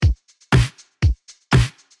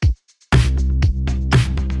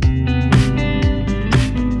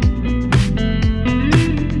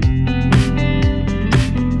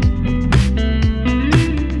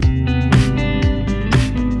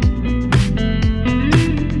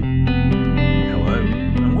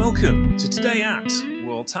to today at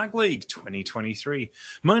World Tag League 2023.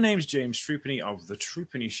 My name's James Trupany of The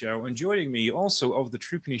Trupany Show, and joining me also of The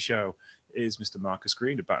Trupany Show is Mr. Marcus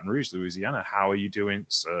Green of Baton Rouge, Louisiana. How are you doing,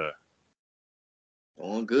 sir?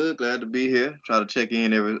 Doing good. Glad to be here. Try to check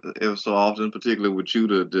in every so often, particularly with you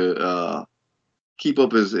to keep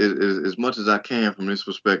up as much as I can from this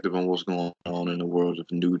perspective on what's going on in the world of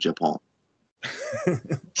New Japan.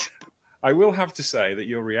 I will have to say that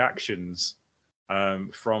your reactions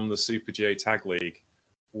from the Super J Tag League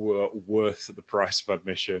were worth the price of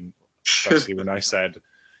admission, especially when I said,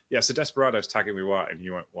 yeah, so Desperado's tagging me White, and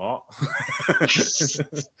you went, what?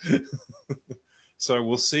 So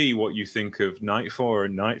we'll see what you think of Night 4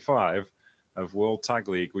 and Night 5 of World Tag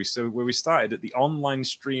League. We started at the online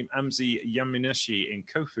stream MZ Yamanashi in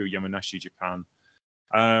Kofu, Yamanashi, Japan.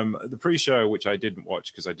 The pre-show, which I didn't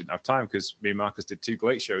watch because I didn't have time, because me and Marcus did two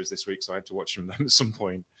great shows this week, so I had to watch them at some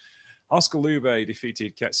point. Oscar Lube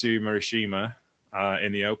defeated Ketsu Morishima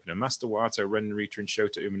in the opener. Master Wato, Ren Narita, and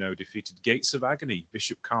Shota Umino defeated Gates of Agony,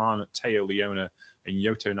 Bishop Khan, Teo Leona, and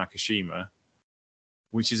Yoto Nakashima,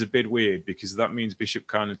 which is a bit weird because that means Bishop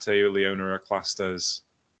Khan and Teo Leona are classed as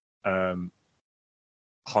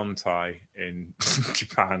Hontai in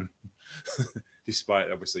Japan,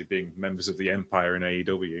 despite obviously being members of the Empire in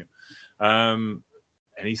AEW.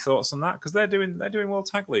 Any thoughts on that? Because they're doing World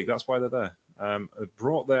Tag League. That's why they're there.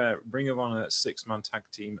 Brought their Ring of Honor 6-man tag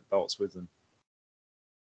team belts with them.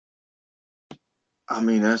 I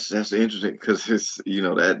mean, that's interesting because it's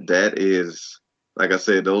that is, like I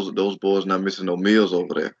said, those boys not missing no meals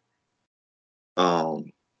over there. So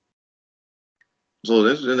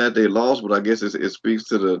it's interesting that they lost, but I guess it speaks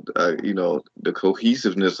to the the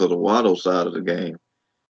cohesiveness of the Wado side of the game.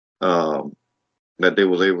 That they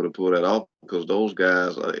was able to pull that off, because those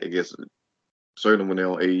guys, I guess, certainly when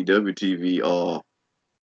they're on AEW TV, are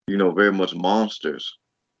very much monsters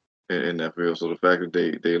in that field. So the fact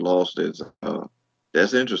that they lost is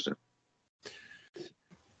that's interesting.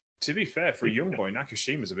 To be fair, for a young boy,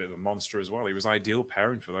 Nakashima's a bit of a monster as well. He was ideal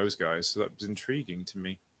pairing for those guys, so that was intriguing to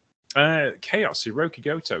me. Chaos, Hiroki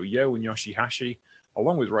Goto, Yo, and Yoshihashi,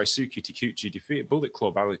 along with Raisuke Takuchi, defeated Bullet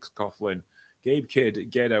Club, Alex Coughlin, Gabe Kidd,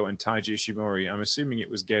 Gedo, and Taiji Ishimori. I'm assuming it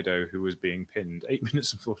was Gedo who was being pinned. 8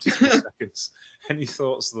 minutes and 43 seconds. Any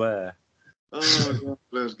thoughts there? Oh,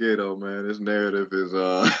 bless Gedo, man. This narrative is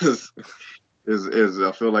I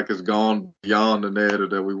feel like it's gone beyond the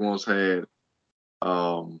narrative that we once had.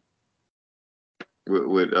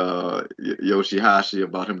 With Yoshihashi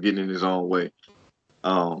about him getting in his own way.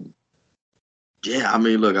 Yeah, I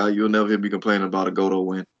mean, look, you'll never hear me complaining about a Goto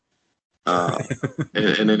win.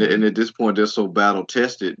 And at this point, they're so battle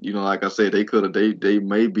tested. Like I said, they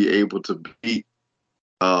may be able to beat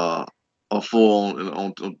a full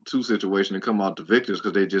on two situation and come out the victors,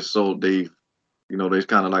 because they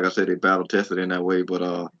kind of, like I said, they battle tested in that way.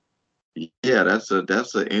 But yeah, that's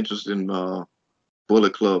an interesting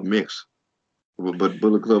Bullet Club mix. But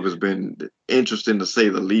Bullet Club has been interesting, to say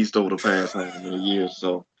the least, over the past years.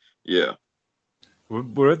 So yeah,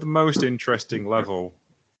 we're at the most interesting level.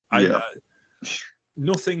 Yeah.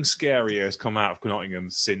 Nothing scarier has come out of Nottingham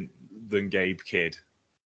than Gabe Kidd.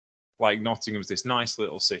 Like, Nottingham's this nice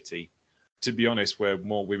little city, to be honest, where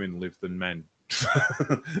more women live than men.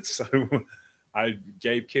 So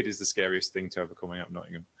Gabe Kidd is the scariest thing to ever come out of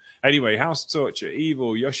Nottingham. Anyway, House of Torture,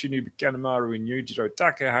 Evil, Yoshinobu Kanemaru, and Yujiro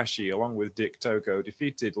Takahashi, along with Dick Togo,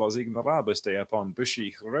 defeated Los Ignorables de Japón,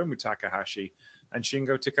 Bushi, Hiromu Takahashi, and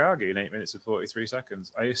Shingo Takagi in 8 minutes and 43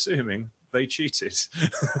 seconds. I assuming they cheated.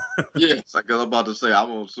 Yes, I was about to say,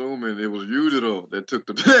 I'm assuming it was Yujiro that took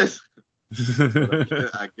the piss.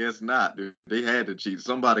 I guess not. They had to cheat.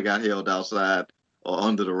 Somebody got held outside or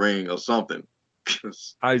under the ring or something.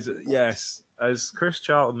 Yes, as Chris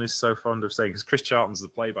Charlton is so fond of saying, because Chris Charlton's the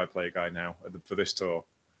play-by-play guy now for this tour.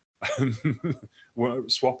 We're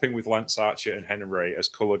swapping with Lance Archer and Henry as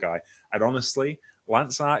colour guy. And honestly,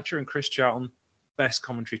 Lance Archer and Chris Charlton, best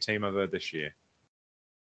commentary team I've heard this year.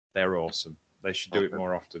 They're awesome. They should do it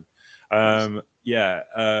more often. As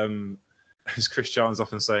Chris Charlton's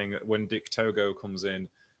often saying, when Dick Togo comes in,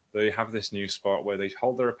 they have this new spot where they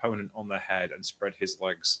hold their opponent on their head and spread his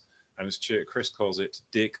legs. And as Chris calls it,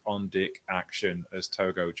 dick on dick action, as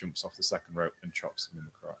Togo jumps off the second rope and chops him in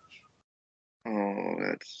the crotch. Oh,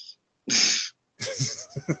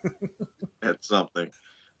 that's something.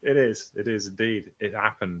 It is indeed. It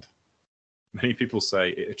happened. Many people say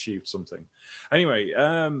it achieved something. Anyway,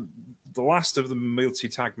 the last of the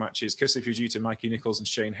multi-tag matches, Kosei Fujita, Mikey Nichols, and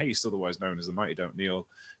Shane Haste, otherwise known as the Mighty Don't Kneel,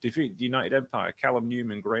 defeated the United Empire, Callum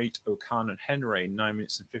Newman, Great O'Khan, and Henry in 9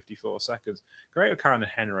 minutes and 54 seconds. Great O'Khan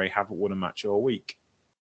and Henry haven't won a match all week.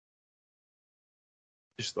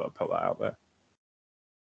 Just thought I'd put that out there.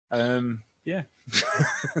 Yeah.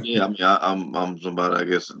 Yeah, I mean, I'm somebody, I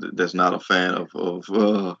guess, that's not a fan of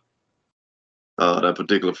that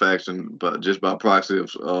particular faction, but just by proxy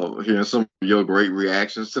of hearing some of your great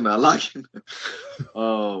reactions to not liking,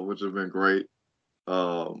 which have been great.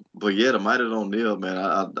 But yeah, the Mighty O'Neil, man,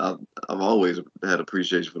 I've always had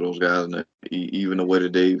appreciation for those guys, and even the way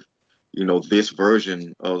that they've, this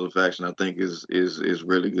version of the faction, I think is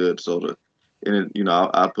really good. So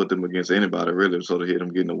I put them against anybody really. So to hear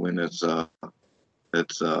them getting a win, that's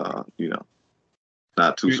not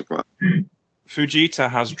too surprising. Fujita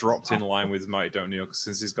has dropped in line with Mighty O'Neil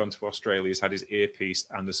since he's gone to Australia. He's had his earpiece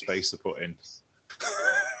and a spacer put in.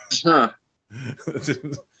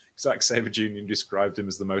 Zack Sabre Jr. described him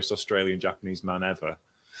as the most Australian Japanese man ever.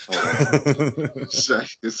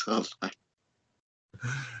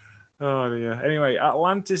 Oh dear. Anyway,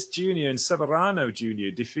 Atlantis Jr. and Severano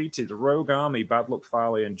Jr. defeated Rogue Army, Bad Luck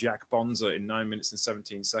Fale, and Jack Bonza in 9 minutes and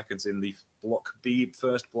 17 seconds in the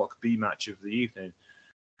first Block B match of the evening.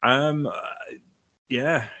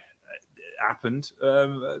 Yeah, it happened.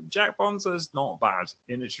 Jack Bonza's not bad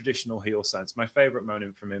in a traditional heel sense. My favorite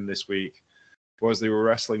moment from him this week was they were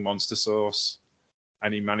wrestling Monster Sauce,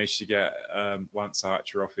 and he managed to get Lance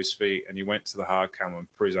Archer off his feet, and he went to the hard cam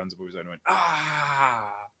and put his hands above his head and went,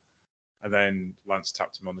 ah! And then Lance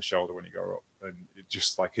tapped him on the shoulder when he got up, and it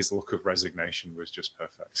just like his look of resignation was just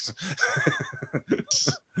perfect.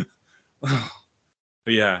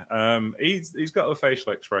 But yeah, he's got a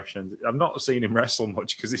facial expression. I've not seen him wrestle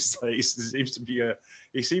much because he seems to be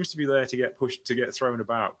there to get pushed, to get thrown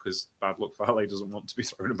about, because Bad Luck Fale doesn't want to be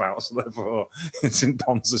thrown about, so therefore it's in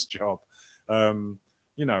Bonza's job. When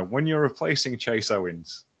you're replacing Chase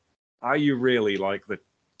Owens, are you really like the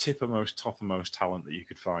toppermost talent that you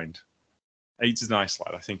could find? He's a nice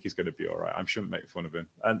lad. I think he's going to be all right. I shouldn't make fun of him.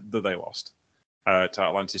 And they lost. To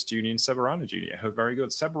Atlantis Jr. and Severano Jr. who are very good.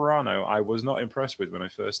 Severano, I was not impressed with when I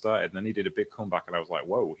first started, and then he did a big comeback, and I was like,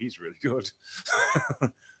 whoa, he's really good.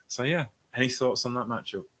 So, yeah, any thoughts on that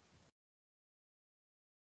matchup?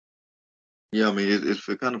 Yeah, I mean,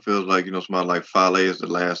 it kind of feels like, somebody like Fale is the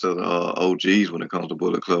last of the OGs when it comes to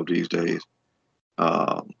Bullet Club these days.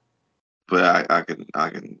 But I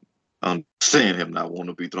can understand him not wanting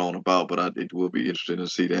to be thrown about, but it will be interesting to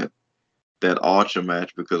see that Archer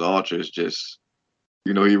match, because Archer is just,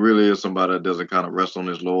 he really is somebody that doesn't kind of rest on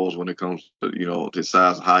his laurels when it comes to, his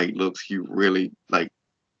size, how he looks. He really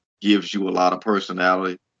gives you a lot of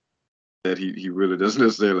personality that he really doesn't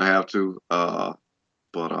necessarily have to.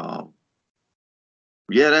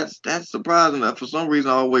 Yeah, that's surprising. For some reason,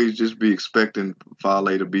 I always just be expecting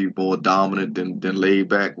Fale to be more dominant than laid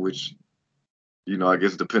back, which, I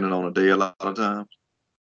guess depending on the day a lot of times.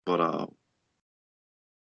 But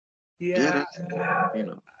yeah,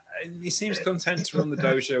 he seems content to run the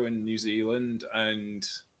dojo in New Zealand, and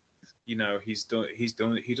he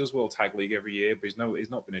does World Tag League every year, but he's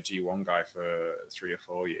not been a G1 guy for 3 or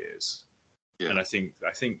 4 years. Yeah. And I think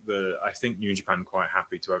New Japan are quite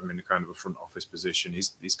happy to have him in a kind of a front office position.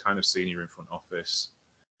 He's kind of senior in front office.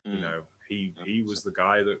 He was the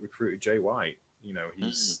guy that recruited Jay White.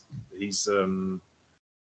 He's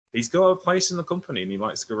got a place in the company, and he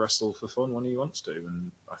likes to go wrestle for fun when he wants to,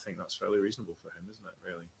 and I think that's fairly reasonable for him, isn't it?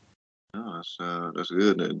 Really. Oh, that's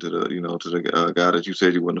good. To the guy that you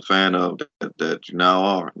said you weren't a fan of, that you now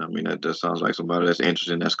are. I mean, that sounds like somebody that's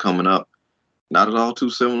interesting, that's coming up. Not at all too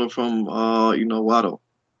similar from Wato.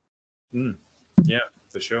 Yeah,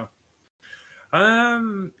 for sure.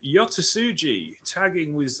 Yota Tsuji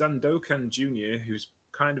tagging with Zandokan Jr., who's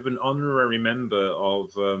kind of an honorary member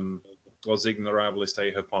of Los Ignorables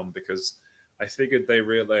de Japón, because I figured they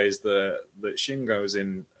realized that Shingo's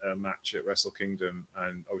in a match at Wrestle Kingdom,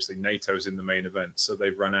 and obviously Nato's in the main event, so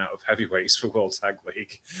they've run out of heavyweights for World Tag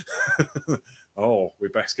League. Oh, we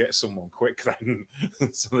best get someone quick then.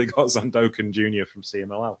 So they got Zandokan Jr. from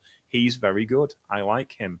CMLL. He's very good. I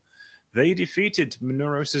like him. They defeated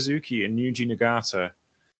Minoru Suzuki and Yuji Nagata.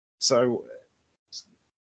 So,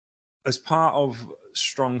 as part of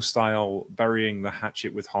Strong Style burying the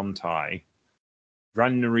hatchet with Hontai,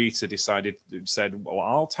 Ran Narita said, well,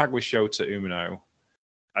 I'll tag with Shota Umino.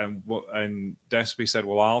 And Despy said,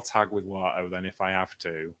 well, I'll tag with Wato then if I have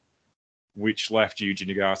to, which left Yuji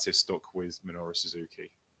Nagata stuck with Minoru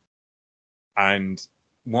Suzuki. And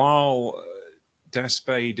while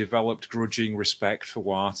Despy developed grudging respect for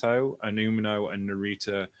Wato, and Umino and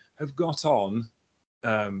Narita have got on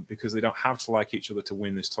because they don't have to like each other to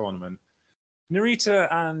win this tournament, Narita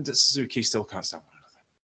and Suzuki still can't stand one another.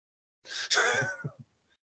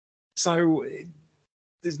 So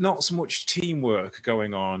there's not so much teamwork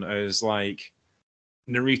going on as like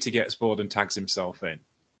Narita gets bored and tags himself in.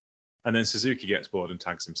 and then Suzuki gets bored and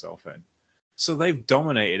tags himself in. So they've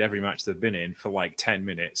dominated every match they've been in for like 10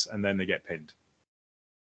 minutes, and then they get pinned.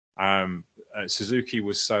 Suzuki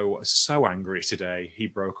was so angry today. He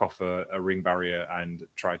broke off a ring barrier and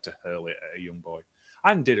tried to hurl it at a young boy,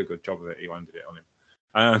 and did a good job of it. He landed it on him.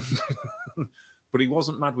 But he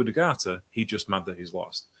wasn't mad with Nagata. He just mad that he's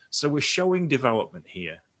lost. So we're showing development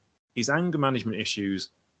here. His anger management issues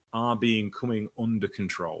are coming under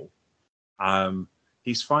control.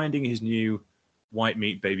 He's finding his new white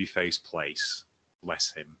meat babyface place.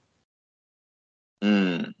 Bless him.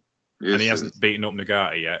 Yes, and he hasn't beaten up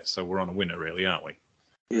Nagata yet, so we're on a winner, really, aren't we?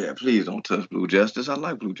 Yeah, please don't touch Blue Justice. I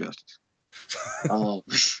like Blue Justice.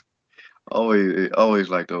 Always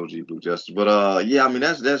liked OG Blue Justice. But yeah, I mean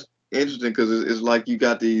that's interesting because it's like you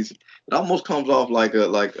got these. It almost comes off like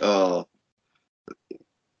a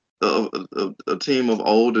team of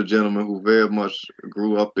older gentlemen who very much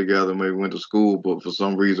grew up together, maybe went to school, but for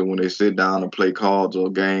some reason when they sit down and play cards or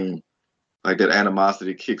a game, like that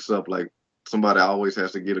animosity kicks up. Like somebody always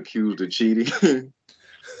has to get accused of cheating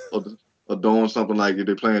or doing something. Like if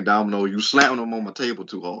they're playing domino, you slam them on my table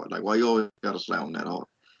too hard. Like why you always got to slam them that hard?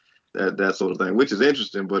 That sort of thing, which is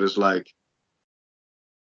interesting, but it's like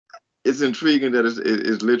it's intriguing that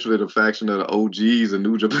it's literally the faction of the OGs in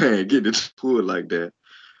New Japan getting it to it like that.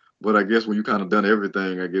 But I guess when you kind of done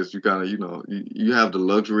everything, I guess you kind of you have the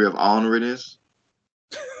luxury of honoring this.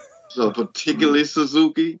 So particularly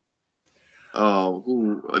Suzuki,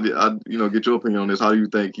 who get your opinion on this. How do you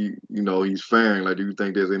think he's faring? Like, do you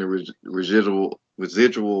think there's any residualness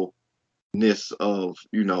of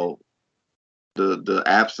the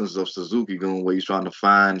absence of Suzuki going where he's trying to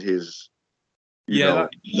find his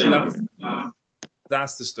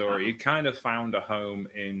that's the story. He kind of found a home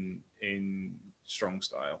in Strong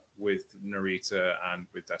Style with Narita and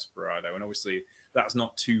with Desperado, and obviously that's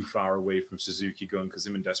not too far away from Suzuki Gun because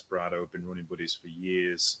him and Desperado have been running buddies for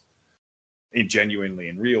years, genuinely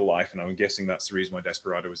in real life, and I'm guessing that's the reason why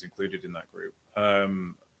Desperado was included in that group.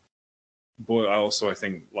 But I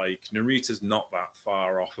think like Narita's not that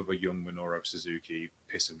far off of a young Minoru Suzuki,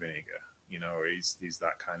 piss and vinegar. He's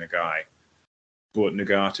that kind of guy. But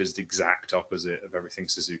Nagata is the exact opposite of everything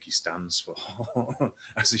Suzuki stands for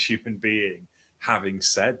as a human being. Having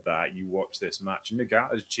said that, you watch this match, and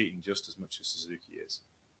Nagata's cheating just as much as Suzuki is.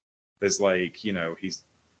 There's he's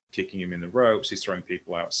kicking him in the ropes, he's throwing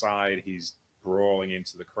people outside, he's brawling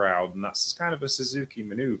into the crowd, and that's kind of a Suzuki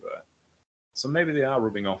maneuver. So maybe they are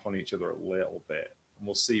rubbing off on each other a little bit, and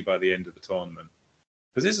we'll see by the end of the tournament.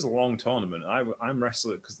 Because this is a long tournament. I'm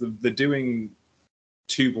wrestling because they're doing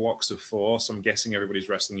 2 blocks of 4, so I'm guessing everybody's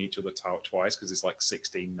wrestling each other twice because it's like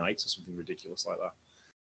 16 nights or something ridiculous like that.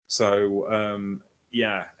 So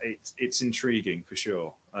yeah, it's intriguing for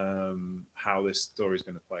sure how this story is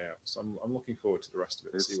going to play out. So I'm looking forward to the rest of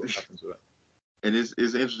it and see what happens with it. And it's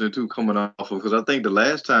interesting too coming off of because I think the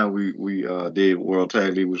last time we did World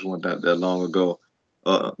Tag League, which wasn't that long ago,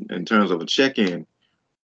 in terms of a check-in,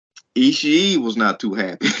 Ishii was not too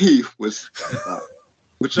happy. He was,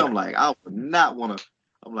 which I'm like, I would not want to.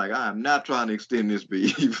 I'm like, I am not trying to extend this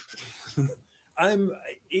beef.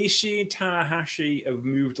 Ishii and Tanahashi have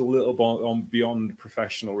moved a little beyond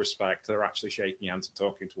professional respect. They're actually shaking hands and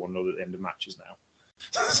talking to one another at the end of matches now.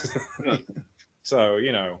 So,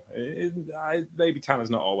 maybe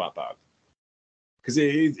Tana's not all that bad. Because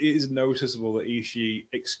it is noticeable that Ishii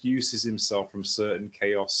excuses himself from certain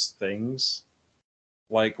Chaos things.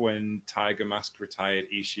 Like when Tiger Mask retired,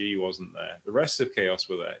 Ishii wasn't there. The rest of Chaos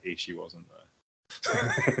were there, Ishii wasn't there.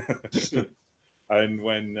 And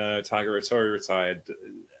when Tiger Hattori retired,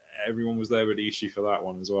 everyone was there with Ishii for that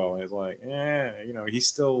one as well. And it's like,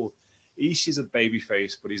 Ishii's a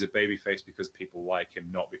babyface, but he's a babyface because people like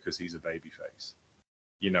him, not because he's a babyface.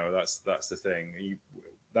 That's the thing.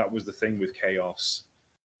 That was the thing with Chaos.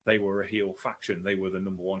 They were a heel faction. They were the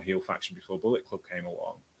number 1 heel faction before Bullet Club came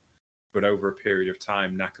along. But over a period of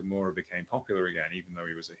time, Nakamura became popular again, even though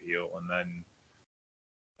he was a heel. And then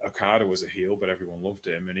Okada was a heel, but everyone loved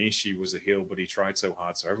him. And Ishii was a heel, but he tried so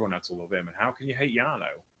hard, so everyone had to love him. And how can you hate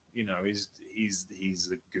Yano? He's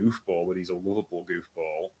a goofball, but he's a lovable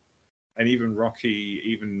goofball. And even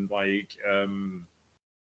Rocky,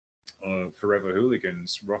 Forever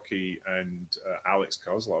Hooligans, Rocky and Alex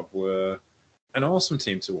Kozlov were an awesome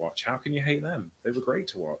team to watch. How can you hate them? They were great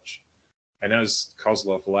to watch. And as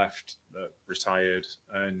Kozlov left, retired,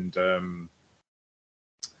 and the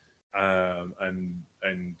other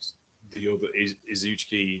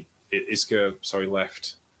Iizuka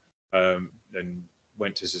left, and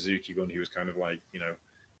went to Suzuki Gun. He was kind of like,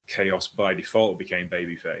 Chaos by default became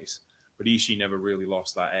babyface, but Ishii never really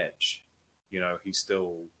lost that edge. He's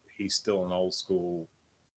still an old school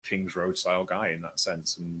Kings Road style guy in that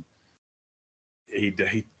sense, and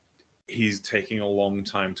he's taking a long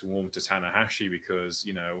time to warm to Tanahashi because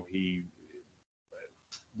he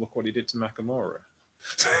look what he did to Nakamura.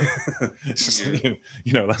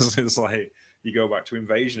 It's like you go back to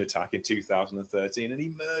Invasion Attack in 2013 and he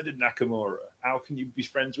murdered Nakamura. How can you be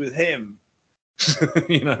friends with him? So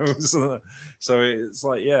it's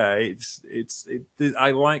like,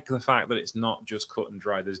 I like the fact that it's not just cut and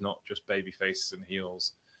dry. There's not just baby faces and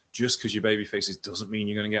heels. Just because you're baby faces doesn't mean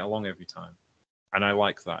you're going to get along every time. And I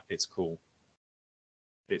like that. It's cool.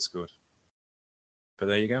 It's good. But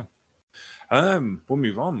there you go. We'll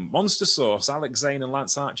move on. Monster Sauce, Alex Zane and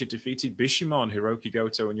Lance Archer defeated Bishamon, Hiroki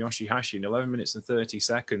Goto, and Yoshihashi in 11 minutes and 30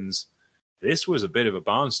 seconds. This was a bit of a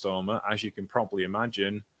barnstormer, as you can probably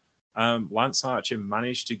imagine. Lance Archer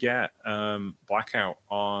managed to get blackout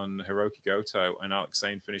on Hiroki Goto, and Alex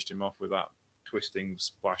Zane finished him off with that twisting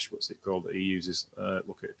splash. What's it called that he uses?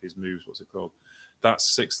 Look at his moves. What's it called? That's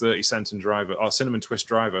 630 senton driver, or cinnamon twist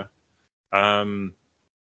driver. Or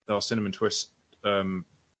cinnamon twist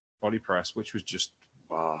body press, which was just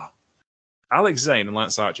wow. Alex Zane and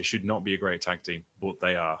Lance Archer should not be a great tag team, but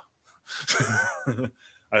they are.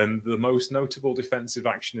 And the most notable defensive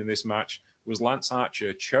action in this match was Lance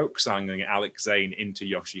Archer chokeslaming Alex Zane into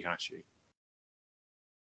Yoshihashi.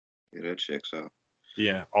 Yeah, that checks out.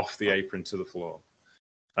 Yeah, off the apron to the floor.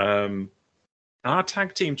 Our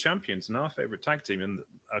tag team champions and our favorite tag team, and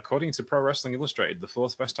according to Pro Wrestling Illustrated, the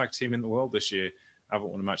fourth best tag team in the world this year, haven't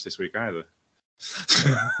won a match this week either.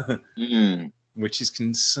 Which is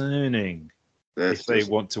concerning if they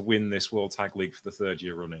want to win this World Tag League for the third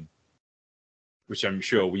year running, which I'm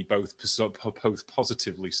sure we both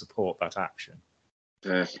positively support that action.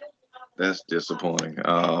 That's disappointing.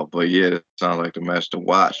 But yeah, it sounds like the match to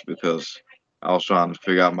watch because I was trying to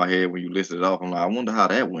figure out in my head when you listed it off. I'm like, I wonder how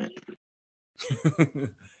that went.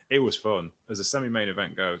 It was fun. As a semi-main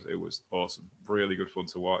event goes, it was awesome. Really good fun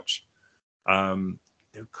to watch.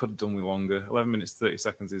 It could have done with longer. 11 minutes, 30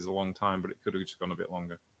 seconds is a long time, but it could have just gone a bit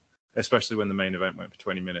longer, especially when the main event went for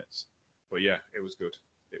 20 minutes. But yeah, it was good.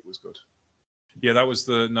 It was good. Yeah, that was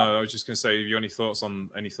I was just going to say, have you any thoughts on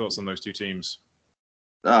those two teams?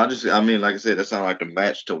 No, like I said, that sounded like the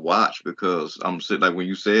match to watch because I'm sitting like when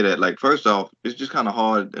you say that, like first off, it's just kind of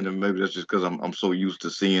hard, and then maybe that's just because I'm so used to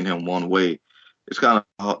seeing him one way. It's kind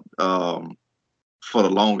of for the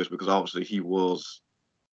longest because obviously he was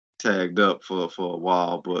tagged up for a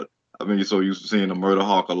while, but I mean, you're so used to seeing the Murder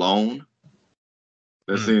Hawk alone.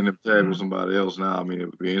 That's seeing him tag with somebody else now. I mean, it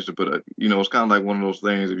would be interesting, but it's kind of like one of those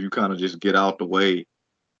things. If you kind of just get out the way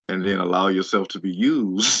and then allow yourself to be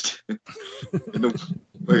used in the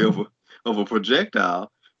way of a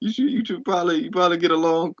projectile, you should probably get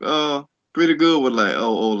along pretty good with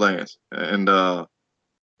old Lance. And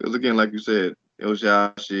because again, like you said,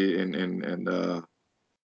 Yoshihashi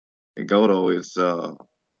and Goto is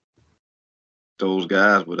those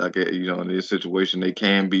guys, but I get in this situation they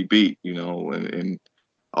can be beat, and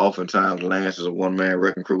oftentimes Lance is a one-man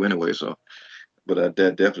wrecking crew anyway. So, but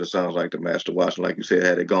that definitely sounds like the match to watch. And like you said,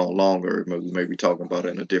 had it gone longer, we may be talking about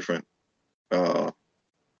it in a different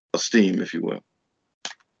esteem, if you will.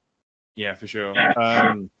 Yeah, for sure.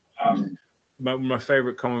 My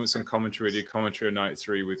favorite comments and commentary of night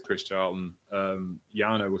 3 with Chris Charlton.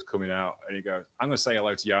 Yano was coming out and he goes, I'm going to say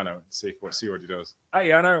hello to Yano and see what he does. Hey,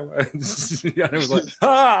 Yano. And Yano was like,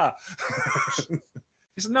 ah!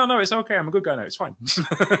 He said, no, it's okay. I'm a good guy now. It's fine. It's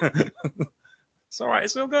all right.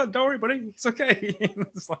 It's all good. Don't worry, buddy. It's okay.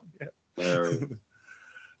 It's like, yeah.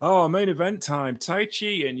 Oh, main event time.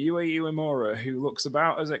 Taichi and Yue Uemura, who looks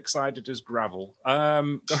about as excited as gravel.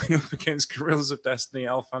 Going up against Gorillas of Destiny,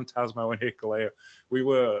 El Phantasmo, and Hikuleo. We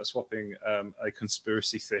were swapping a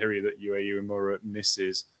conspiracy theory that Yue Uemura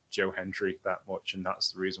misses Joe Hendry that much, and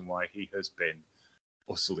that's the reason why he has been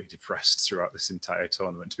utterly depressed throughout this entire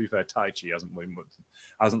tournament. To be fair, Taichi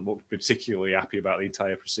hasn't looked particularly happy about the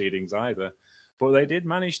entire proceedings either. But they did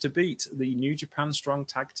manage to beat the New Japan Strong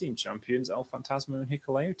Tag Team Champions, El Phantasmo and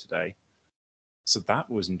Hikuleo today. So that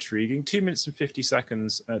was intriguing. 2 minutes and 50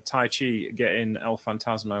 seconds. Taichi getting El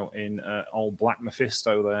Phantasmo in all Black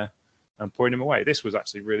Mephisto there and putting him away. This was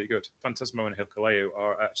actually really good. Phantasmo and Hikuleo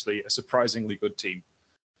are actually a surprisingly good team.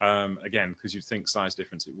 Again, because you'd think size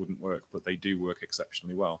difference, it wouldn't work, but they do work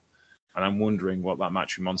exceptionally well. And I'm wondering what that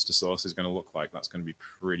match with Monster Sauce is going to look like. That's going to be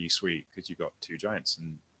pretty sweet because you've got two giants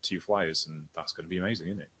and two flyers, and that's going to be amazing,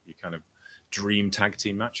 isn't it? You kind of dream tag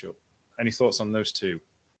team matchup. Any thoughts on those two?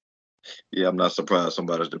 Yeah, I'm not surprised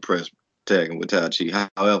somebody's depressed tagging with Taichi.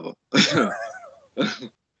 However,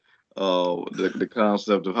 the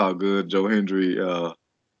concept of how good Joe Hendry,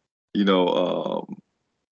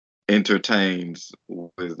 entertains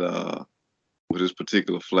with his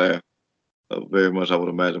particular flair. Very much, I would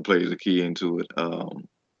imagine, plays a key into it.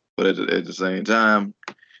 But at the same time,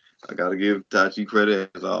 I gotta give Tachi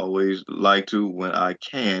credit, as I always like to when I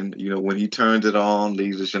can. You know, when he turns it on,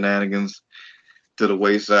 leaves the shenanigans to the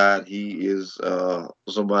wayside, he is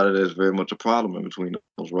somebody that's very much a problem in between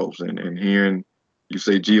those ropes. And hearing you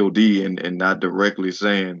say God and not directly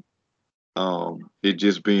saying it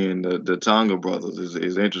just being the Tonga brothers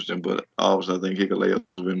is interesting. But obviously, I think Hikuleo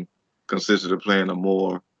has been consistently playing a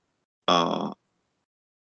more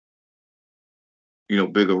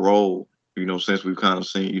bigger role, since we've kind of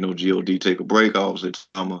seen, God take a break. Obviously,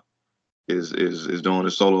 Tama is doing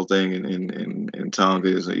his solo thing, and Tonga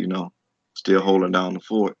is, still holding down the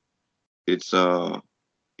fort. It's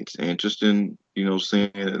interesting,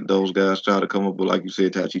 seeing those guys try to come up, but like you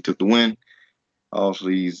said, Tachi took the win.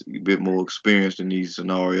 Obviously, he's a bit more experienced in these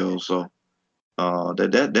scenarios, so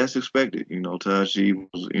that's expected. Tachi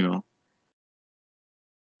was,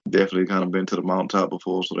 definitely kind of been to the mountaintop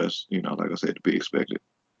before, so that's, like I said, to be expected.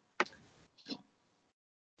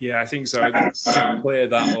 Yeah, I think so. To clear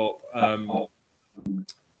that up,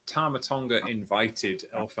 Tama Tonga invited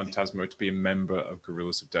El Phantasmo to be a member of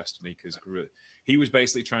Guerrillas of Destiny because he was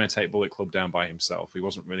basically trying to take Bullet Club down by himself. He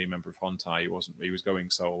wasn't really a member of Hontai. He was going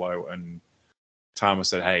solo, and Tama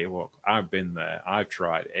said, "Hey, look, I've been there. I've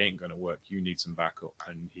tried. It ain't going to work. You need some backup."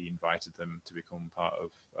 And he invited them to become part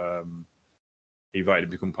of. He invited to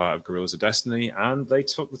become part of Guerrillas of Destiny, and they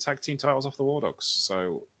took the tag team titles off the War Dogs.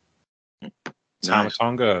 So Tama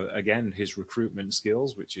Tonga, again, his recruitment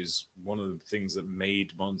skills, which is one of the things that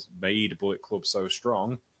made Bullet Club so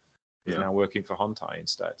strong, is now working for Hontai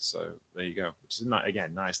instead. So there you go. Which is,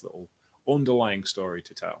 again, nice little underlying story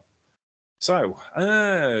to tell. So,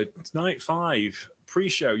 night 5,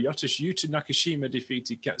 pre-show, Yuta Nakashima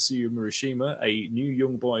defeated Katsuya Murashima, a new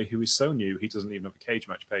young boy who is so new he doesn't even have a cage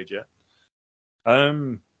match page yet.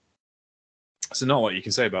 So not a lot you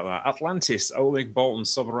can say about that. Atlantis, Oleg Bolton,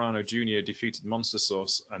 Soberano Jr. defeated Monster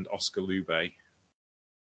Sauce and Oscar Lube.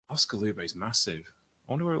 Oscar Lube is massive.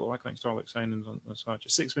 I wonder what it looked like next to Alex Zane and on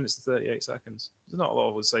 6 minutes and 38 seconds. There's not a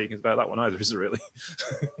lot of say about that one either, is there really?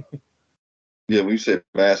 Yeah, we said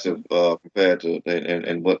massive compared to,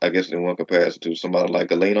 and what I guess in one comparison to somebody like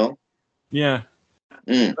Galeno. Yeah.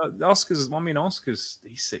 Oscar's,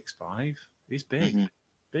 he's 6'5". He's big. Mm-hmm.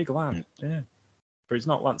 Big lad. Yeah. But he's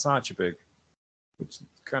not Lance Archer big, which is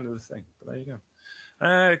kind of the thing. But there you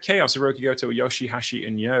go. Chaos, Hiroki Goto, Yoshihashi,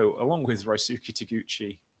 and Yo, along with Ryusuke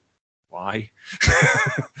Taguchi. Why?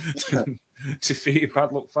 Defeated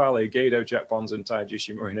Bad Luck Fale, Gedo, Jack Bonds, and Taiji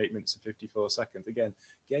Ishimori in 8 minutes and 54 seconds. Again,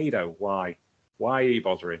 Gedo, why? Why are you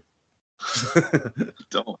bothering?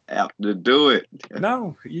 Don't have to do it.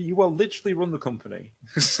 No, you will literally run the company.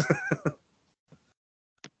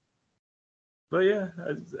 But yeah,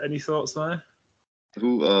 any thoughts there?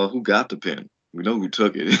 Who got the pin? We know who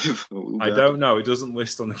took it. I don't know. It doesn't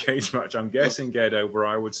list on the cage match. I'm guessing Gedo, where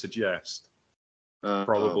I would suggest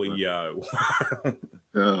probably Yo.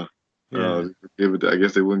 Yeah. Give it. I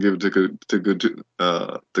guess they wouldn't give it to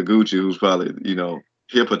Taguchi, who's probably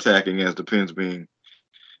hip attacking as the pin's being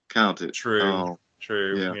counted. True.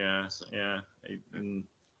 Yeah. Yeah.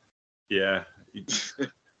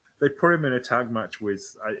 They put him in a tag match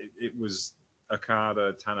with it was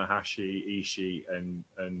Okada, Tanahashi, Ishii, and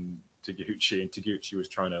Taguchi, and Taguchi was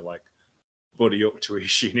trying to buddy up to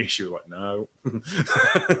Ishii, and Ishii was like, "No,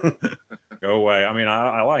 go away." I mean,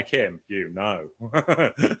 I like him. You no,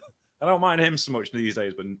 I don't mind him so much these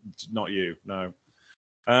days, but not you. No.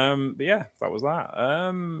 But yeah, that was that.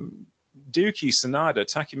 Dookie, Sanada,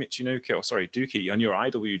 Taki Michinoku. Dookie, and your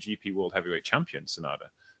IWGP World Heavyweight Champion, Sanada.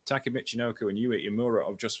 Taki Michinoku and Yuya Imura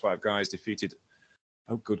of Just Five Guys defeated,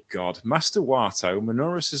 oh good God, Master Wato,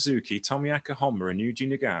 Minoru Suzuki, Tomoaki Honma, and Yuji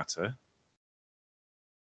Nagata.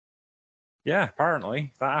 Yeah,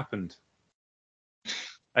 apparently that happened.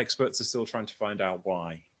 Experts are still trying to find out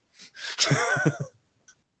why.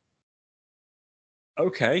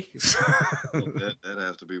 Okay. that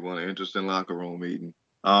has to be one interesting locker room meeting.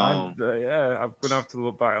 I'm gonna have to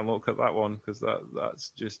look back and look at that one because that's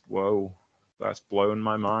just whoa. That's blown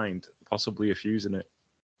my mind. Possibly a fuse in it.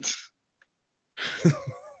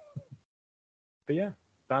 But yeah,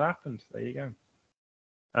 that happened. There you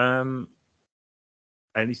go.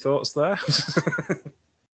 Any thoughts there?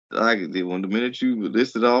 When the minute you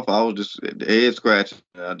listed off, I was just head scratching.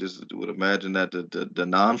 I just would imagine that the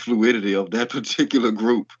non-fluidity of that particular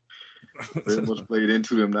group very much played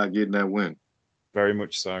into them not getting that win. Very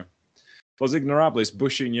much so. Los Ignorables,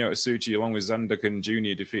 Bushi and Yotasuchi, along with Zandakan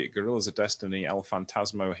Jr., defeated Gorillas of Destiny, El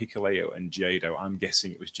Fantasmo, Hikuleo, and Jado. I'm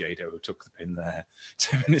guessing it was Jado who took the pin there.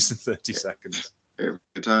 2 minutes and 30 seconds. Every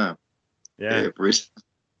time. Yeah.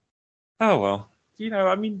 Oh, well.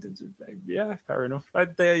 I mean, yeah, fair enough.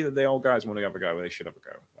 They all guys want to have a go. They should have a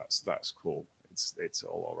go. That's cool. It's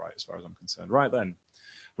all right as far as I'm concerned. Right then.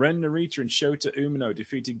 Ren Narita and Shota Umino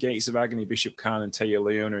defeated Gates of Agony, Bishop Khan, and Taya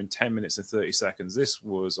Leona in 10 minutes and 30 seconds. This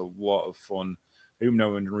was a lot of fun.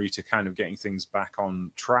 Umino and Narita kind of getting things back on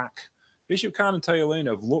track. Bishop Khan and Taya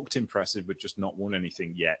Leona have looked impressive, but just not won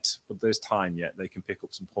anything yet. But there's time yet. They can pick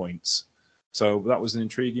up some points. So that was an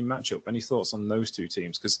intriguing matchup. Any thoughts on those two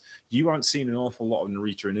teams? Because you haven't seen an awful lot of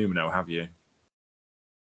Narita and Umino, have you?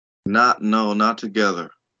 Not together.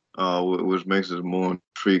 Which makes it a more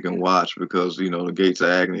intriguing watch because the Gates of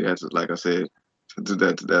Agony. That's like I said, that's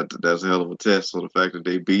a hell of a test. So the fact that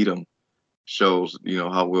they beat them shows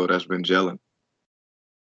how well that's been gelling.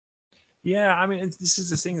 Yeah, I mean, this is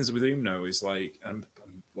the thing is with Umno is like I'm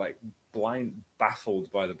like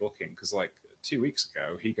baffled by the booking because like 2 weeks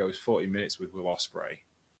ago he goes 40 minutes with Will Ospreay,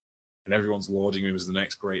 and everyone's lauding him as the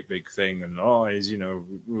next great big thing, and he's he's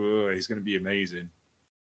going to be amazing,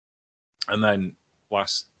 and then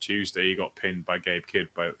last Tuesday he got pinned by Gabe Kidd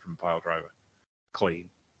from Piledriver, clean.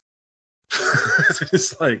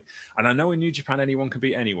 It's like, and I know in New Japan anyone can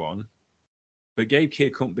beat anyone, but Gabe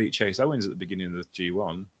Kidd couldn't beat Chase Owens at the beginning of the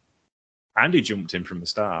G1. And he jumped in from the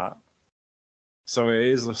start. So it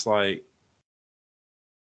is just like,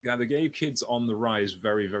 yeah, the Gabe Kidd's on the rise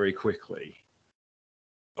very, very quickly.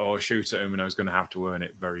 Or Shota Umino is going to have to earn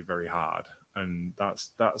it very, very hard. And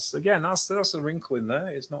that's a wrinkle in there.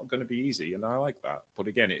 It's not going to be easy, and I like that. But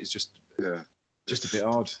again, it's just a bit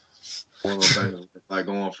odd. One of those things, like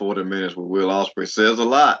going 40 minutes with Will Ospreay says a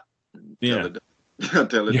lot. Yeah.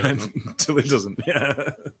 Until it doesn't. Until it doesn't.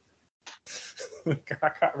 Yeah. I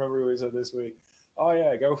can't remember who he said this week. Oh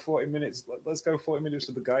yeah, go 40 minutes. Let's go 40 minutes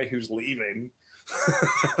with the guy who's leaving.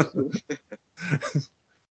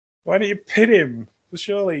 Why don't you pin him? Well,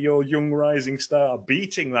 surely your young rising star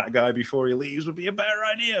beating that guy before he leaves would be a better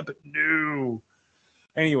idea, but no.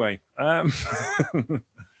 Anyway,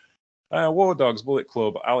 War Dogs, Bullet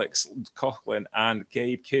Club, Alex Coughlin, and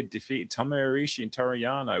Gabe Kidd defeated Tomohiro Ishii and Toru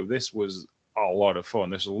Yano. This was a lot of fun.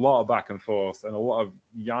 There's a lot of back and forth and a lot of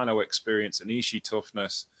Yano experience and Ishii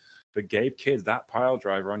toughness. But Gabe Kidd, that pile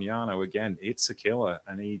driver on Yano, again, it's a killer.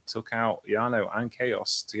 And he took out Yano and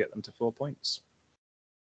Chaos to get them to 4 points.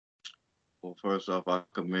 Well, first off, I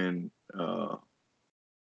commend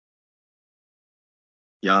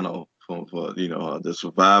Yano for the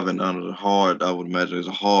surviving under the hard. I would imagine it's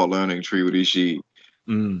a hard learning tree with Ishii.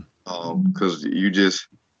 Because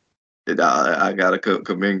I gotta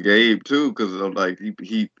commend Gabe too, because like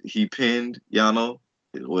he pinned Yano.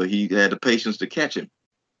 Well, he had the patience to catch him.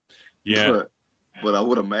 Yeah. But I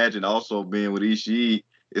would imagine also being with Ishii,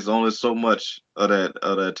 it's only so much of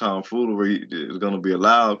that tomfoolery is going to be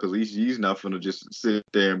allowed because Ishii's not going to just sit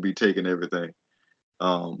there and be taking everything.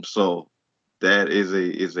 So that is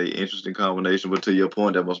a interesting combination. But to your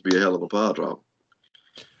point, that must be a hell of a power drop.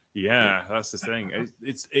 Yeah, that's the thing.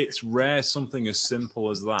 It's rare something as simple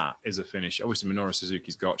as that is a finish. Obviously, Minoru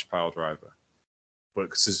Suzuki's Gotch pile driver,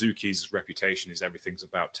 but Suzuki's reputation is everything's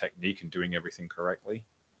about technique and doing everything correctly.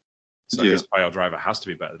 So his pile driver has to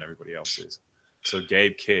be better than everybody else's. So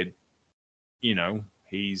Gabe Kidd,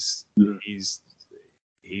 he's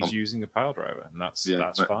using a pile driver, and that's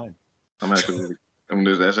fine. That's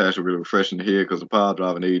actually really refreshing to hear because the pile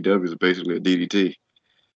driver in AEW is basically a DDT.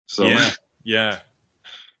 So yeah.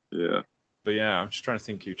 But yeah, I'm just trying to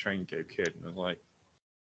think who trained Gabe Kidd, and I was like,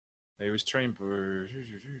 he was trained by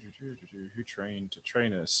who trained to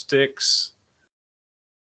trainer Styx,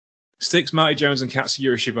 Marty Jones, and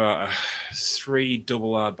Katsuyori Shibata. 3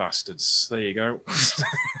 double hard bastards. There you go.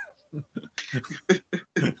 3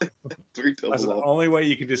 double. That's the only way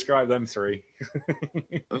you can describe them 3.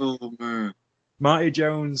 Oh man. Marty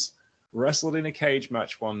Jones wrestled in a cage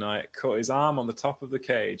match one night, cut his arm on the top of the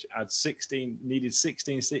cage, needed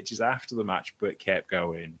 16 stitches after the match, but kept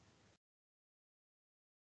going.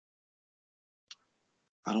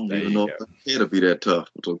 I don't even know if I care to be that tough.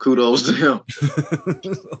 So kudos to him.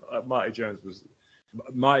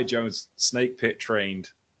 Marty Jones, Snake Pit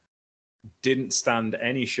trained, didn't stand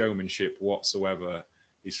any showmanship whatsoever.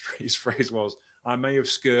 His phrase was, "I may have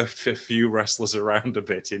scurfed a few wrestlers around a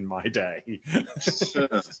bit in my day."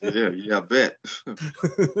 Yeah, I bet.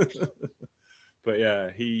 But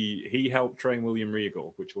yeah, he helped train William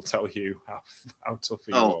Regal, which will tell you how tough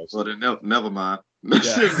he was. Oh, well, then never mind.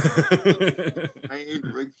 Yeah.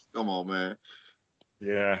 Come on, man.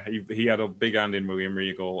 Yeah, he had a big hand in William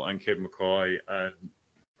Regal and Kid McCoy, and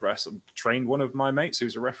trained one of my mates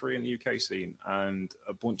who's a referee in the UK scene, and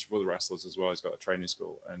a bunch of other wrestlers as well. He's got a training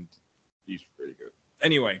school, and he's really good.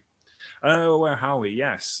 Anyway, where are we?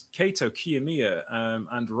 Yes, Kaito Kiyomiya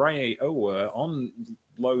and Rai Owa on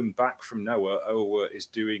loan back from Noah. Owa is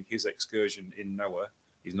doing his excursion in Noah.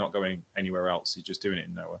 He's not going anywhere else. He's just doing it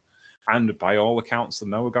in Noah. And by all accounts, the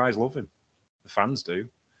Noah guys love him. The fans do.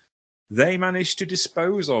 They managed to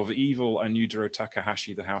dispose of Evil and Yujiro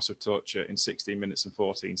Takahashi, the House of Torture, in 16 minutes and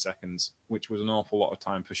 14 seconds, which was an awful lot of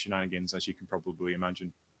time for shenanigans, as you can probably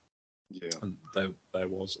imagine. Yeah. And there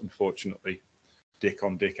was, unfortunately,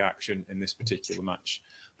 dick-on-dick action in this particular match.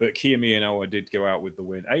 But Kiyomiya and Owa did go out with the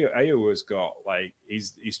win. Owa's got, like,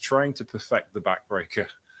 he's trying to perfect the backbreaker.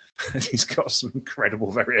 And he's got some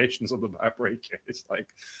incredible variations on the backbreaker. It's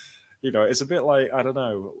like, you know, it's a bit like, I don't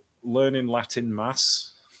know, learning Latin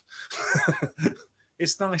mass.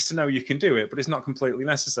 It's nice to know you can do it, but it's not completely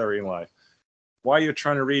necessary in life. Why you're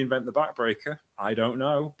trying to reinvent the backbreaker, I don't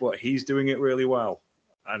know, but he's doing it really well,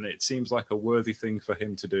 and it seems like a worthy thing for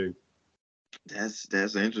him to do.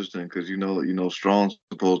 That's interesting because you know Strong's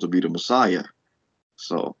supposed to be the Messiah,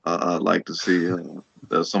 so I'd like to see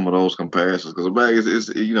some of those comparisons because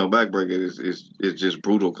backbreaker is just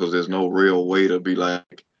brutal because there's no real way to be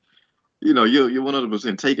like, you're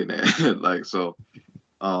 100% taking that like so.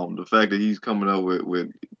 The fact that he's coming up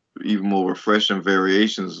with even more refreshing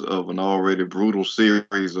variations of an already brutal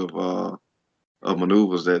series of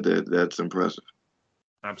maneuvers that's impressive.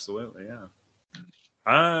 Absolutely, yeah.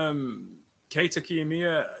 Keita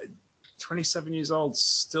Kiyomiya, 27 years old,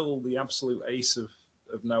 still the absolute ace of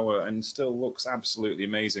Noah, and still looks absolutely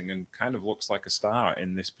amazing and kind of looks like a star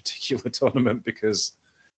in this particular tournament because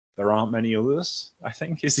there aren't many others, I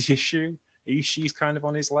think, is the issue. Ishii's kind of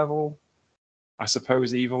on his level. I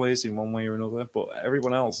suppose Evil is in one way or another, but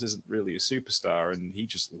everyone else isn't really a superstar, and he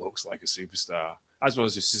just looks like a superstar. As well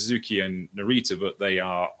as Suzuki and Narita, but they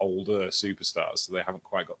are older superstars, so they haven't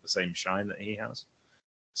quite got the same shine that he has.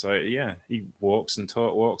 So yeah, he walks the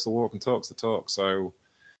walk and talks the talk. So,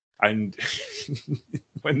 and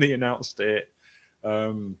when they announced it,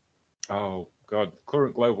 oh god,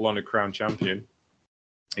 current Global Honor Crown Champion,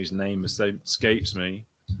 whose name escapes me,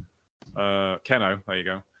 Keno, there you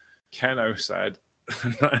go. Keno said,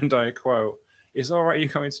 and I quote, "It's all right you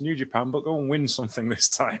going to New Japan, but go and win something this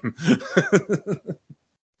time."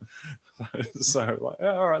 So, like,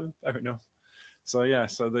 yeah, all right, fair enough. So yeah,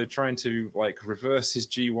 so they're trying to like reverse his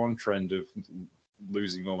G1 trend of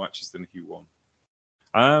losing more matches than he won.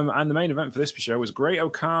 And the main event for this show was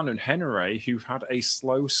Great-O-Khan and Henare, who've had a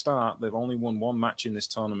slow start. They've only won one match in this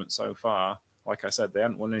tournament so far. Like I said, they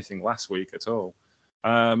hadn't won anything last week at all.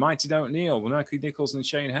 Mighty Don't Kneel, Mikey Nichols and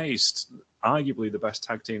Shane Haste, arguably the best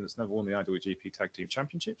tag team that's never won the IWGP Tag Team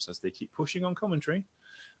Championships, as they keep pushing on commentary,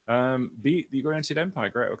 beat the United Empire,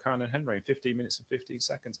 Great-O-Khan and Henry, in 15 minutes and 15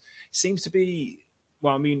 seconds. It seems to be,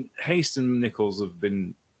 well, I mean, Haste and Nichols have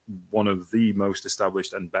been one of the most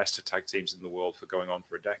established and best tag teams in the world for going on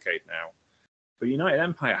for a decade now. But United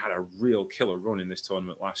Empire had a real killer run in this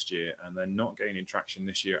tournament last year, and they're not gaining traction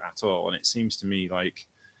this year at all. And it seems to me like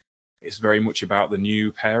it's very much about the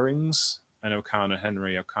new pairings, and O'Khan and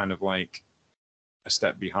Henry are kind of like a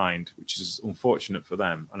step behind, which is unfortunate for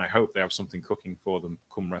them. And I hope they have something cooking for them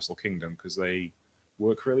come Wrestle Kingdom, because they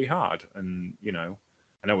work really hard. And, you know,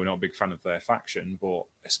 I know we're not a big fan of their faction, but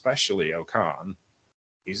especially O'Khan,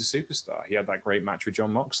 he's a superstar. He had that great match with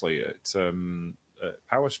John Moxley at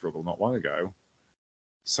Power Struggle not long ago.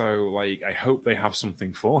 So, like, I hope they have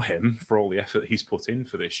something for him for all the effort he's put in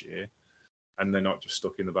for this year. And they're not just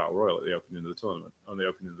stuck in the Battle Royal at the opening of the tournament, on the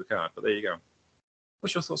opening of the card. But there you go.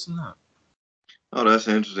 What's your thoughts on that? Oh, that's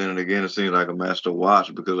interesting. And again, it seems like a match to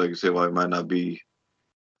watch because, like you said, while you might not be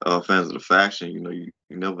fans of the faction, you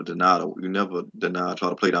never deny try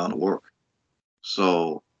to play down the work.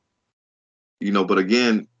 So, but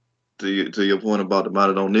again, to your point about the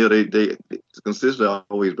Mighty Don't Kneel, they consistently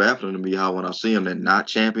always baffling to me how when I see them, they're not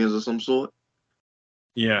champions of some sort.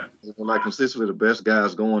 Yeah. Like consistently the best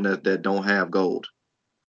guys going that don't have gold,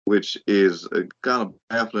 which is a kind of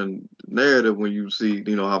baffling narrative when you see,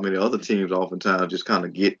 how many other teams oftentimes just kind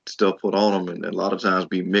of get stuff put on them and a lot of times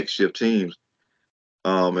be makeshift teams.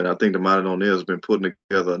 And I think the Mighty Don't Kneel has been putting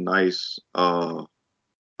together a nice, like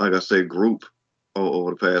I say, group over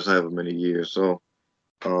the past however many years. So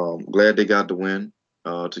glad they got the win.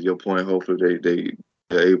 To your point, hopefully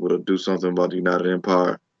they're able to do something about the United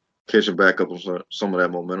Empire catching back up on some of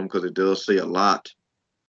that momentum because it does say a lot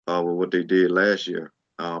with what they did last year.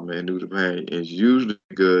 And New Japan is usually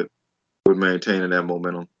good with maintaining that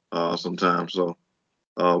momentum sometimes. So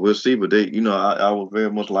We'll see, but I would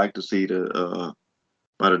very much like to see the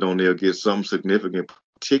Matt O'Neill get something significant,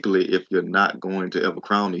 particularly if you're not going to ever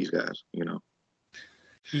crown these guys.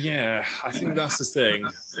 Yeah, I think that's the thing.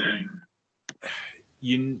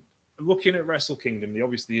 You looking at Wrestle Kingdom,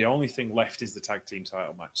 the only thing left is the tag team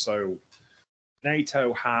title match. So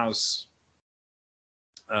Naito has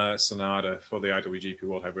Sonata for the IWGP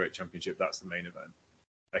World Heavyweight Championship. That's the main event.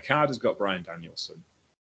 Okada's got Bryan Danielson.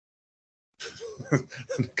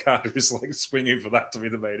 Okada is like swinging for that to be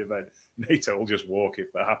the main event. Naito will just walk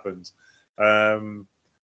if that happens.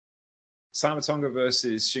 Sama Tonga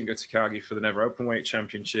versus Shingo Takagi for the Never Openweight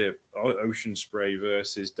Championship. Ocean Spray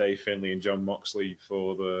versus Dave Finlay and Jon Moxley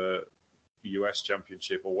for the US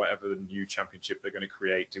Championship, or whatever the new championship they're going to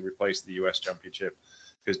create to replace the US Championship,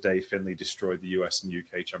 because Dave Finlay destroyed the US and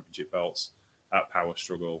UK Championship belts at Power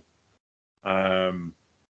Struggle. And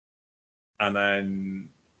then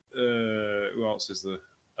who else is there?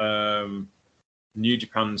 New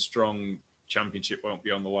Japan Strong Championship won't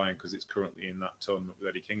be on the line because it's currently in that tournament with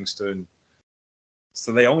Eddie Kingston.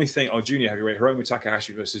 So the only thing, junior heavyweight, Hiromu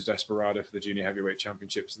Takahashi versus Desperado for the junior heavyweight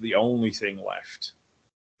championship. So the only thing left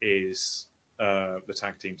is the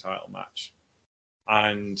tag team title match.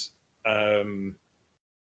 And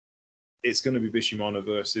it's going to be Bishimon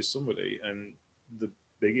versus somebody. And the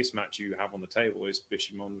biggest match you have on the table is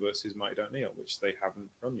Bishimon versus Mighty O'Neill, which they haven't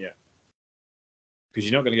run yet. Because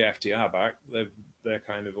you're not going to get FTR back. They're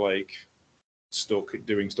kind of like stuck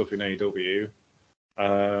doing stuff in AEW.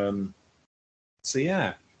 So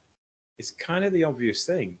yeah, it's kind of the obvious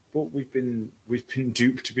thing, but we've been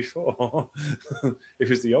duped before. It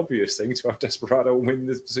was the obvious thing to have Desperado win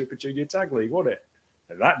the Super Junior Tag League, wasn't it?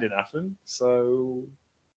 And that didn't happen. So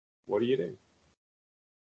what do you do?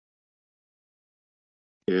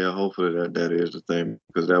 Yeah, hopefully that is the thing,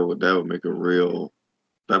 because that would make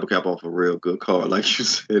that would cap off a real good card. Like you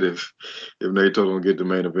said, if Naito don't get the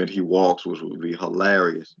main event, he walks, which would be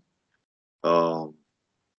hilarious.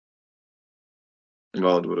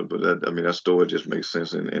 Well, but that story just makes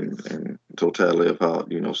sense in totality of how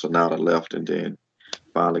Sonata left and then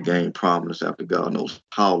finally gained prominence after God knows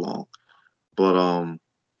how long. But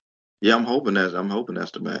yeah, I'm hoping that's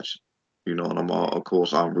the match, and of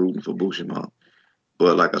course I'm rooting for Bushima.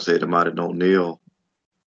 But like I said, the Mighty O'Neill,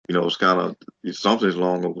 it's kind of something's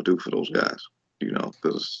long overdue for those guys,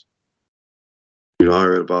 because I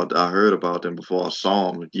heard about them before I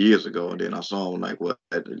saw them years ago, and then I saw them like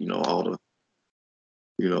all the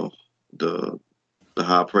the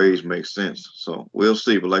high praise makes sense. So we'll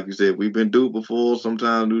see. But like you said, we've been duped before.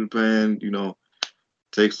 Sometimes New Japan,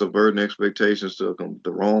 takes subverting expectations to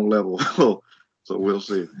the wrong level. So we'll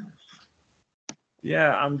see.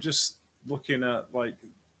 Yeah, I'm just looking at like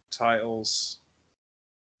titles.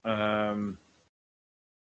 The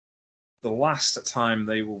last time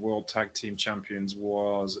they were World Tag Team Champions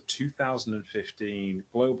was 2015,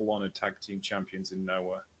 Global Honored Tag Team Champions in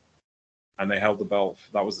Noah. And they held the belt.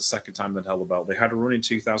 That was the second time they'd held the belt. They had a run in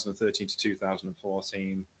 2013 to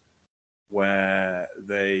 2014 where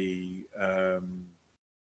they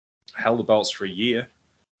held the belts for a year,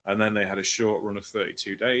 and then they had a short run of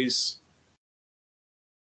 32 days.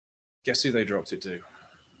 Guess who they dropped it to?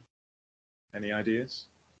 Any ideas?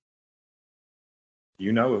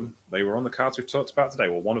 You know them. They were on the cards we've talked about today.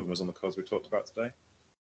 Well, one of them was on the cards we talked about today.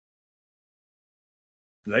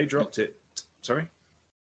 They dropped it. Sorry?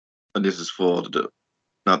 And this is for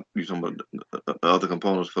not you talking about the other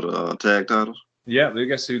components for the tag titles? Yeah,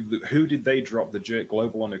 guess who did they drop the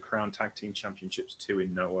Global Honored Crown Tag Team Championships to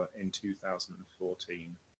in Noah in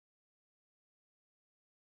 2014?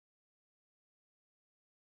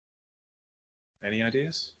 Any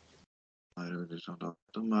ideas? The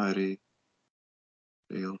mighty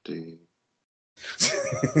AOT.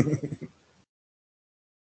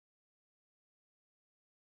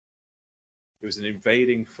 It was an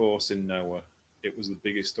invading force in Noah. It was the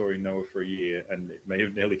biggest story in Noah for a year, and it may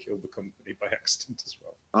have nearly killed the company by accident as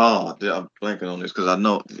well. Oh, I'm blanking on this because I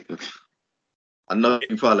know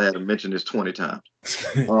you probably had to mention this 20 times.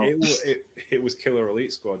 It was Killer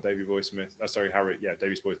Elite Squad, Davey Boy Smith.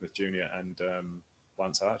 Davey Boy Smith Jr. and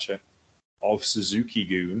Lance Archer of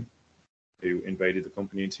Suzuki-gun, who invaded the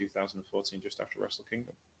company in 2014 just after Wrestle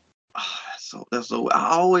Kingdom. That's so.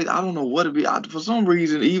 I don't know what it be. For some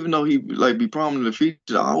reason, even though he be prominent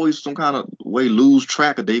featured, I always some kind of way lose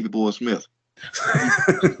track of Davey Boy Smith.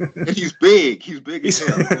 And he's big. He's big as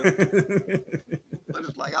hell. But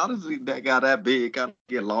it's like, how does that guy that big kind of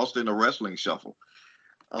get lost in the wrestling shuffle?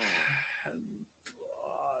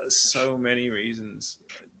 So many reasons.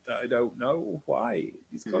 I don't know why.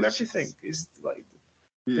 He's got everything. He's like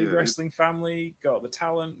Big Yeah, wrestling family, got the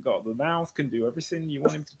talent, got the mouth, can do everything you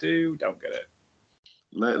want him to do. Don't get it.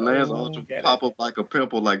 Lance Archer Don't get pop up like a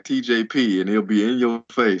pimple like TJP, and he'll be in your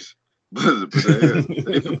face.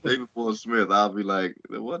 David, it. Boy Smith, I'll be like,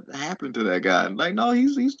 what happened to that guy? And like, no,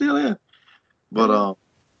 he's still in. But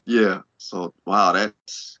Yeah. yeah. So wow,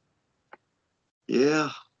 that's yeah.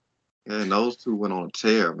 Yeah, and those two went on a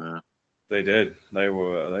tear, man. They did. They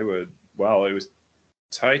were well, it was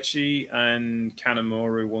Taichi and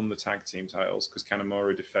Kanemaru won the tag team titles because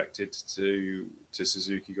Kanemaru defected to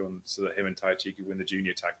Suzuki Gun so that him and Taichi could win the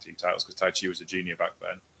junior tag team titles because Taichi was a junior back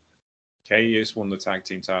then. Kaius won the tag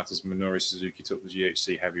team titles. Minoru Suzuki took the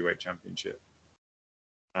GHC heavyweight championship.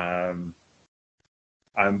 And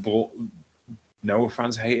Noah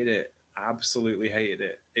fans hated it. Absolutely hated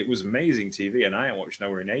it. It was amazing TV, and I hadn't watched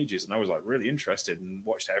Noah in ages, and I was like really interested and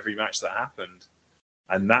watched every match that happened.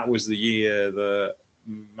 And that was the year that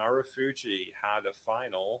Marufuji had a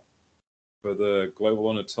final for the Global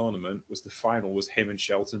Honor tournament. The final was him and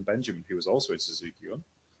Shelton Benjamin, who was also in Suzuki Gun,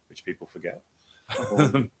 which people forget.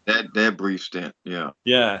 That brief stint, yeah.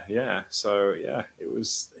 Yeah. So yeah, it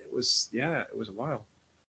was a while.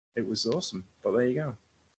 It was awesome. But there you go.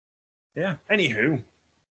 Yeah. Anywho,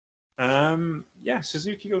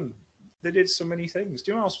 Suzuki Gun. They did so many things.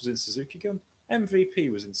 Do you know what else was in Suzuki Gun?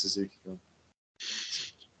 MVP was in Suzuki Gun.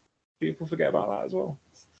 People forget about that as well.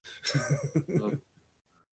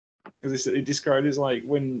 Because it described it as like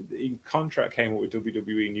when the contract came up with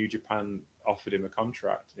WWE, New Japan offered him a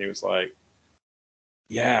contract, and he was like,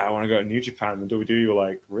 "Yeah, I want to go to New Japan." And WWE were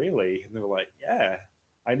like, "Really?" And they were like, "Yeah,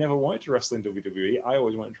 I never wanted to wrestle in WWE. I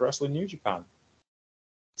always wanted to wrestle in New Japan."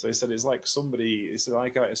 So he said it's like somebody. He said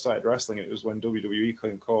like I started wrestling. It was when WWE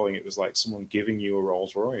came calling. It was like someone giving you a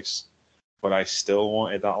Rolls Royce, but I still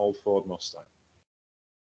wanted that old Ford Mustang.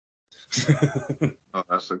 Oh,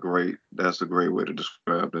 that's a great way to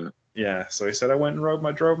describe that. Yeah, so he said I went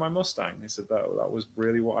and drove my Mustang. He said that was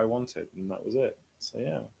really what I wanted, and that was it. So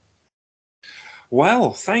yeah.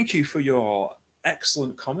 Well, thank you for your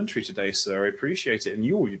excellent commentary today, sir. I appreciate it. And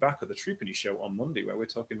you will be back at the Troopany Show on Monday, where we're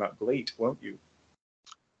talking about GLEAT, won't you?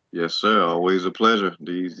 Yes, sir. Always a pleasure.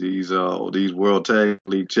 These World Tag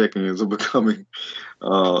League check-ins are becoming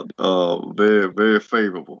very, very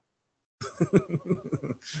favorable.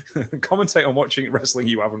 Commentate on watching wrestling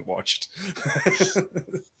you haven't watched.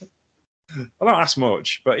 I don't ask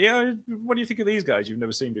much, but yeah, what do you think of these guys you've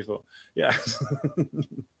never seen before? Yeah.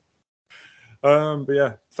 But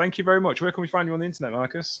yeah, thank you very much. Where can we find you on the internet,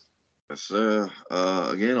 Marcus? Yes, sir.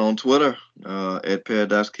 Again on Twitter, at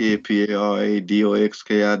Paradise Kid,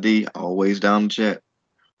 PARADOXKID. Always down to chat.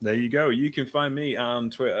 There you go. You can find me on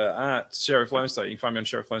Twitter at Sheriff Lone Star. You can find me on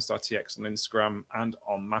Sheriff Lone Star TX on Instagram and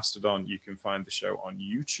on Mastodon. You can find the show on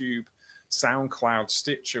YouTube, SoundCloud,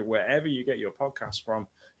 Stitcher, wherever you get your podcast from.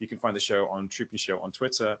 You can find the show on Troopany Show on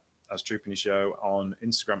Twitter as Troopany Show, on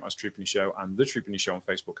Instagram as Troopany Show, and the Troopany Show on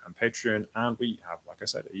Facebook and Patreon. And we have, like I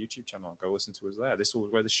said, a YouTube channel. Go listen to us there. This is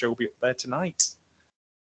where the show will be up there tonight,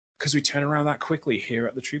 because we turn around that quickly here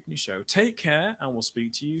at the Troopany Show. Take care, and we'll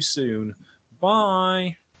speak to you soon.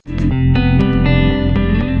 Bye.